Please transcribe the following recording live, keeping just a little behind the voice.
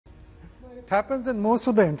It happens in most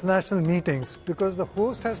of the international meetings because the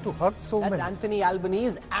host has to hug so many. That's Anthony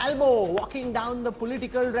Albanese, Albo, walking down the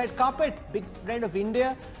political red carpet. Big friend of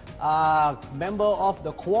India, member of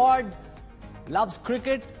the Quad, loves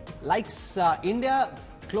cricket, likes India,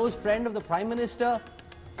 close friend of the Prime Minister,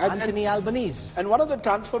 Anthony Albanese. And one of the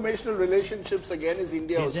transformational relationships again is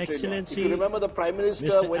India-Australia. If you remember, the Prime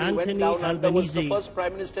Minister, when he went down under, was the first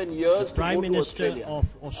Prime Minister in years to go to Australia.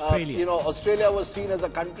 Of Australia. Australia was seen as a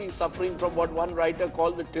country suffering from what one writer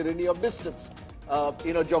called the tyranny of distance.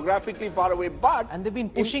 Geographically far away, and they've been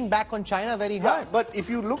pushing back on China very hard. Yeah, but if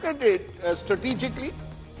you look at it strategically,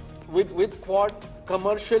 with Quad,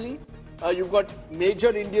 commercially, you've got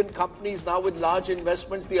major Indian companies now with large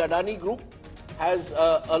investments. The Adani Group has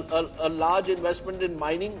a large investment in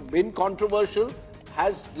mining, been controversial,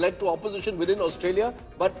 has led to opposition within Australia,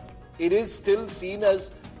 but it is still seen as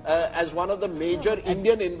one of the major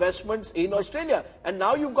Indian investments in Australia. And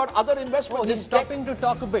now you've got other investments. He's stopping to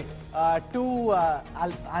talk a bit to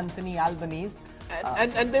Anthony Albanese.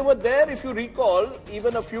 And they were there, if you recall,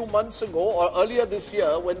 even a few months ago or earlier this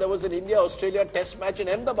year when there was an India-Australia test match in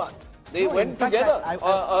Ahmedabad. They went together.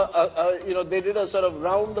 They did a sort of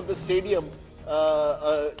round of the stadium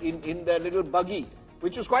in their little buggy,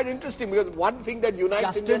 which was quite interesting because one thing that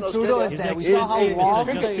unites India and Australia is there. We saw how warm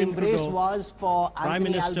the embrace was for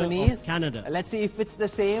Anthony Albanese. Canada. Let's see if it's the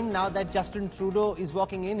same now that Justin Trudeau is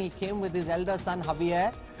walking in. He came with his elder son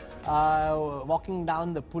Javier, walking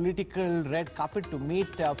down the political red carpet to meet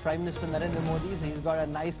Prime Minister Narendra Modi. So he's got a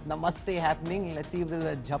nice namaste happening. Let's see if there's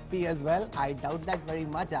a jappi as well. I doubt that very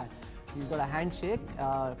much. He's got a handshake,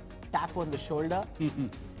 tap on the shoulder.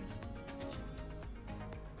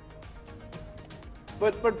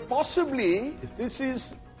 But possibly this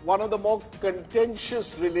is one of the more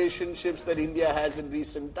contentious relationships that India has in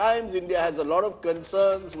recent times. India has a lot of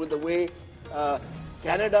concerns with the way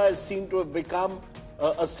Canada is seen to have become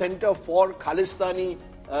a center for Khalistani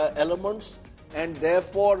elements, and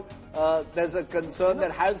therefore there's a concern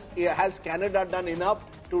that has Canada done enough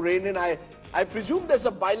to rein in? I presume there's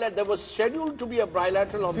a bilateral. There was scheduled to be a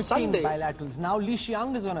bilateral on 15 Sunday. bilaterals. Now Li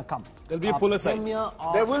Xiang is going to come. There'll be a pull aside.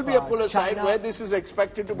 There will be a pull aside where this is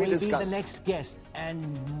expected to be discussed. Will be the next guest,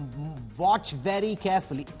 and watch very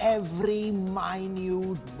carefully every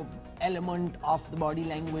minute element of the body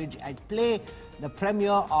language at play. The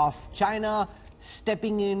Premier of China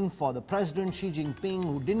stepping in for the President Xi Jinping,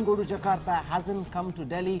 who didn't go to Jakarta, hasn't come to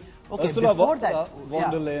Delhi. Okay, Ursula before that, von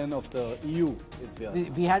der Leyen of the EU is here.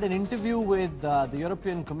 We had an interview with the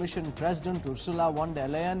European Commission President Ursula von der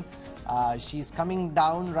Leyen. She's coming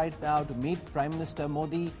down right now to meet Prime Minister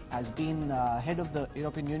Modi. Has been head of the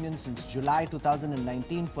European Union since July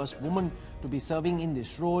 2019, first woman to be serving in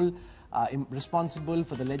this role. Responsible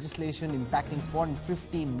for the legislation impacting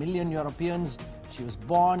 450 million Europeans. She was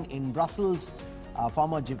born in Brussels.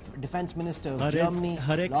 Former Defense Minister of Germany,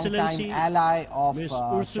 long-time ally of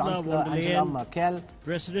Chancellor Angela Merkel,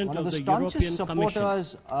 President one of the the staunchest European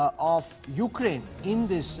supporters of Ukraine in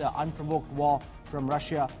this unprovoked war from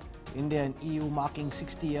Russia. India and EU marking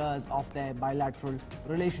 60 years of their bilateral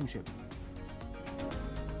relationship.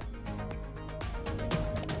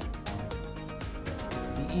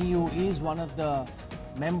 The EU is one of the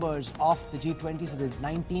members of the G20, so there's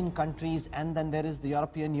 19 countries, and then there is the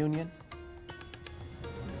European Union.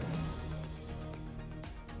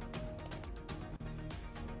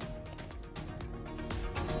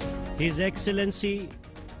 His Excellency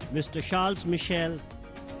Mr. Charles Michel,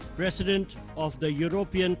 President of the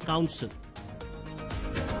European Council.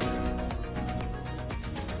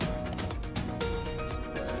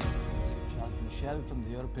 Charles Michel from the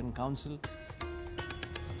European Council.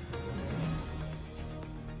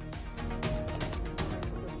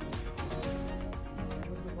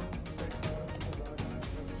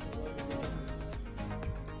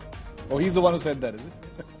 Oh, he's the one who said that, is it?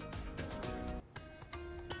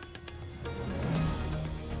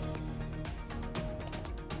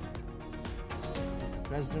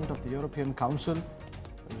 President of the European Council,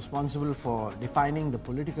 responsible for defining the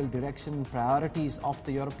political direction and priorities of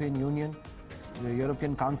the European Union. The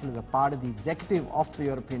European Council is a part of the executive of the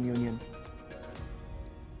European Union.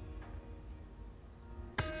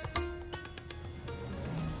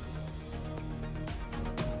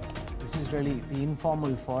 This is really the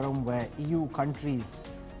informal forum where EU countries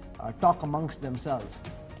talk amongst themselves.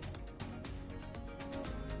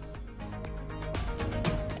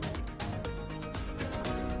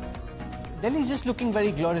 Delhi is just looking very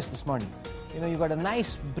glorious this morning. You know, you've got a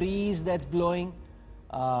nice breeze that's blowing.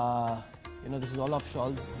 This is Olaf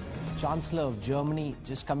Scholz, Chancellor of Germany,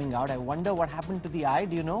 just coming out. I wonder what happened to the eye.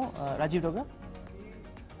 Do you know, Rajiv Doga?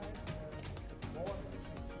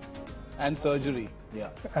 And surgery. Yeah.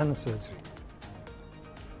 And surgery.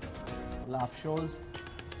 Laugh shows.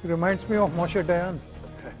 He reminds me of Moshe Dayan.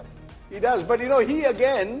 He does, but he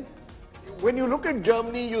again, when you look at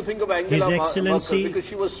Germany, you think of Angela Merkel because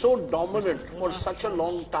she was so dominant for such a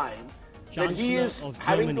long time that he is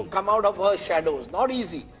having to come out of her shadows. Not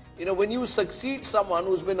easy. When you succeed someone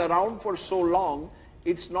who's been around for so long,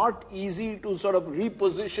 it's not easy to sort of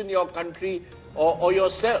reposition your country or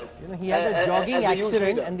yourself. He had a jogging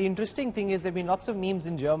accident, and the interesting thing is there have been lots of memes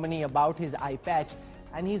in Germany about his eye patch,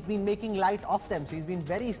 and he's been making light of them. So he's been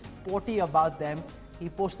very sporty about them. He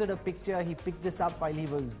posted a picture, he picked this up while he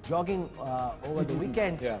was jogging over the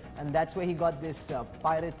weekend, and that's where he got this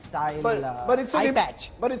pirate-style eye patch.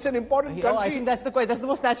 But it's an important country. I think that's the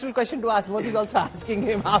most natural question to ask. Modi's also asking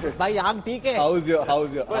him, "Bhai, aap theek hai?" How's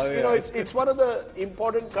your? But it's one of the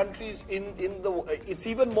important countries it's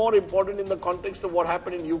even more important in the context of what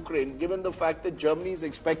happened in Ukraine, given the fact that Germany is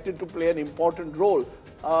expected to play an important role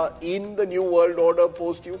in the new world order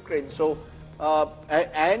post-Ukraine. So,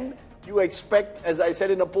 and you expect, as I said,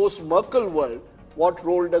 in a post-Merkel world, what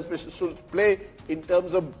role does Mr. Schulz play in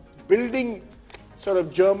terms of building sort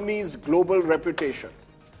of Germany's global reputation?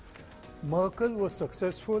 Merkel was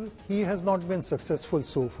successful. He has not been successful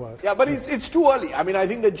so far. Yeah, but it's too early. I mean, I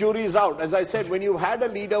think the jury is out. As I said, when you've had a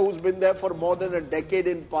leader who's been there for more than a decade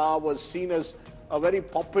in power, was seen as a very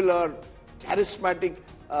popular, charismatic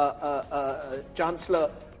chancellor,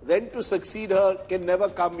 then to succeed her can never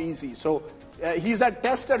come easy. So he's at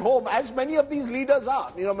test at home, as many of these leaders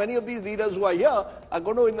are. Many of these leaders who are here are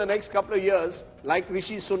going to, in the next couple of years, like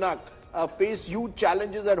Rishi Sunak, face huge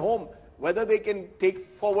challenges at home, whether they can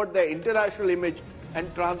take forward their international image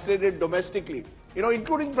and translate it domestically.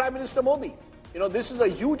 Including Prime Minister Modi. This is a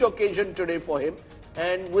huge occasion today for him,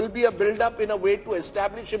 and will be a build-up in a way to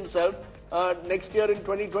establish himself next year in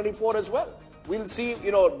 2024 as well. We'll see,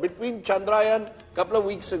 between Chandrayaan a couple of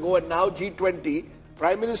weeks ago and now G20,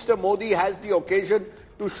 Prime Minister Modi has the occasion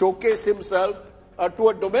to showcase himself to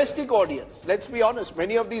a domestic audience. Let's be honest,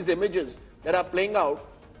 many of these images that are playing out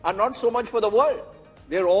are not so much for the world.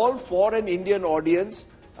 They're all for an Indian audience.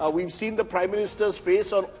 We've seen the Prime Minister's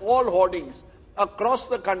face on all hoardings across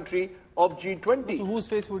the country of G20. So whose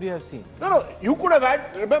face would you have seen? No, you could have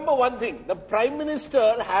had, remember one thing, the Prime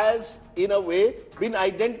Minister has, in a way, been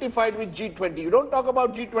identified with G20. You don't talk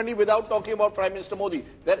about G20 without talking about Prime Minister Modi.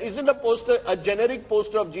 There isn't a poster, a generic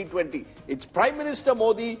poster of G20. It's Prime Minister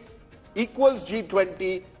Modi equals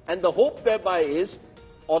G20, and the hope thereby is,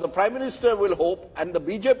 or the Prime Minister will hope, and the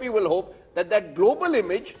BJP will hope, that global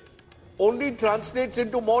image only translates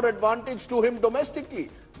into more advantage to him domestically.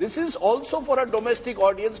 This is also for a domestic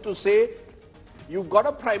audience to say, you've got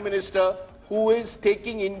a Prime Minister who is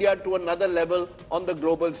taking India to another level on the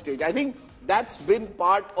global stage. I think that's been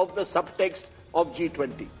part of the subtext of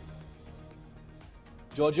G20.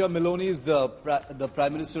 Giorgia Meloni is the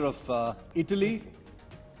Prime Minister of Italy.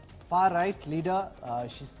 Far-right leader.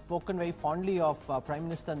 She's spoken very fondly of Prime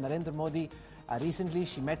Minister Narendra Modi. Recently,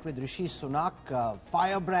 she met with Rishi Sunak,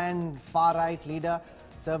 firebrand far-right leader,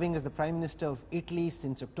 serving as the Prime Minister of Italy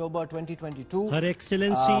since October 2022. Her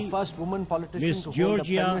Excellency, first woman politician Ms. to hold Giorgia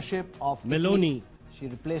the premiership of Meloni. Italy. She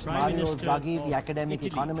replaced Prime Mario Minister Draghi, the academic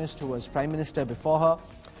Italy. economist who was Prime Minister before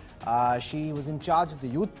her. She was in charge of the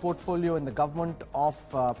youth portfolio in the government of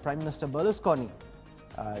Prime Minister Berlusconi.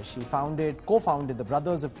 She co-founded the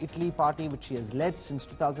Brothers of Italy party, which she has led since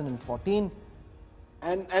 2014.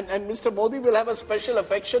 And Mr. Modi will have a special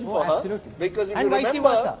affection for her. Absolutely. Because if And you vice remember,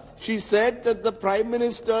 versa. she said that the Prime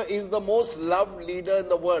Minister is the most loved leader in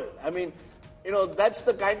the world. I mean, that's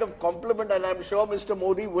the kind of compliment, and I'm sure Mr.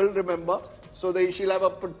 Modi will remember. So she'll have a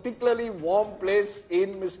particularly warm place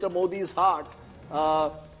in Mr. Modi's heart,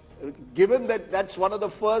 given that that's one of the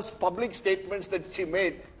first public statements that she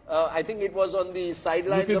made. I think it was on the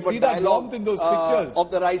sidelines of a dialogue in those pictures.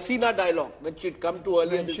 of the Raisina dialogue that she'd come to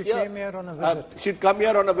earlier this year. She came here on a visit. She'd come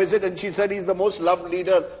here on a visit, and she said he's the most loved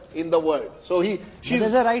leader in the world. So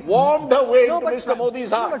she's warmed her way into Mr.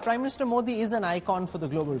 Modi's heart. But Prime Minister Modi is an icon for the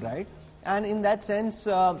global right, and in that sense,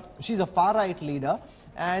 she's a far-right leader,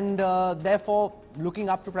 and therefore looking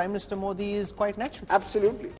up to Prime Minister Modi is quite natural. Absolutely.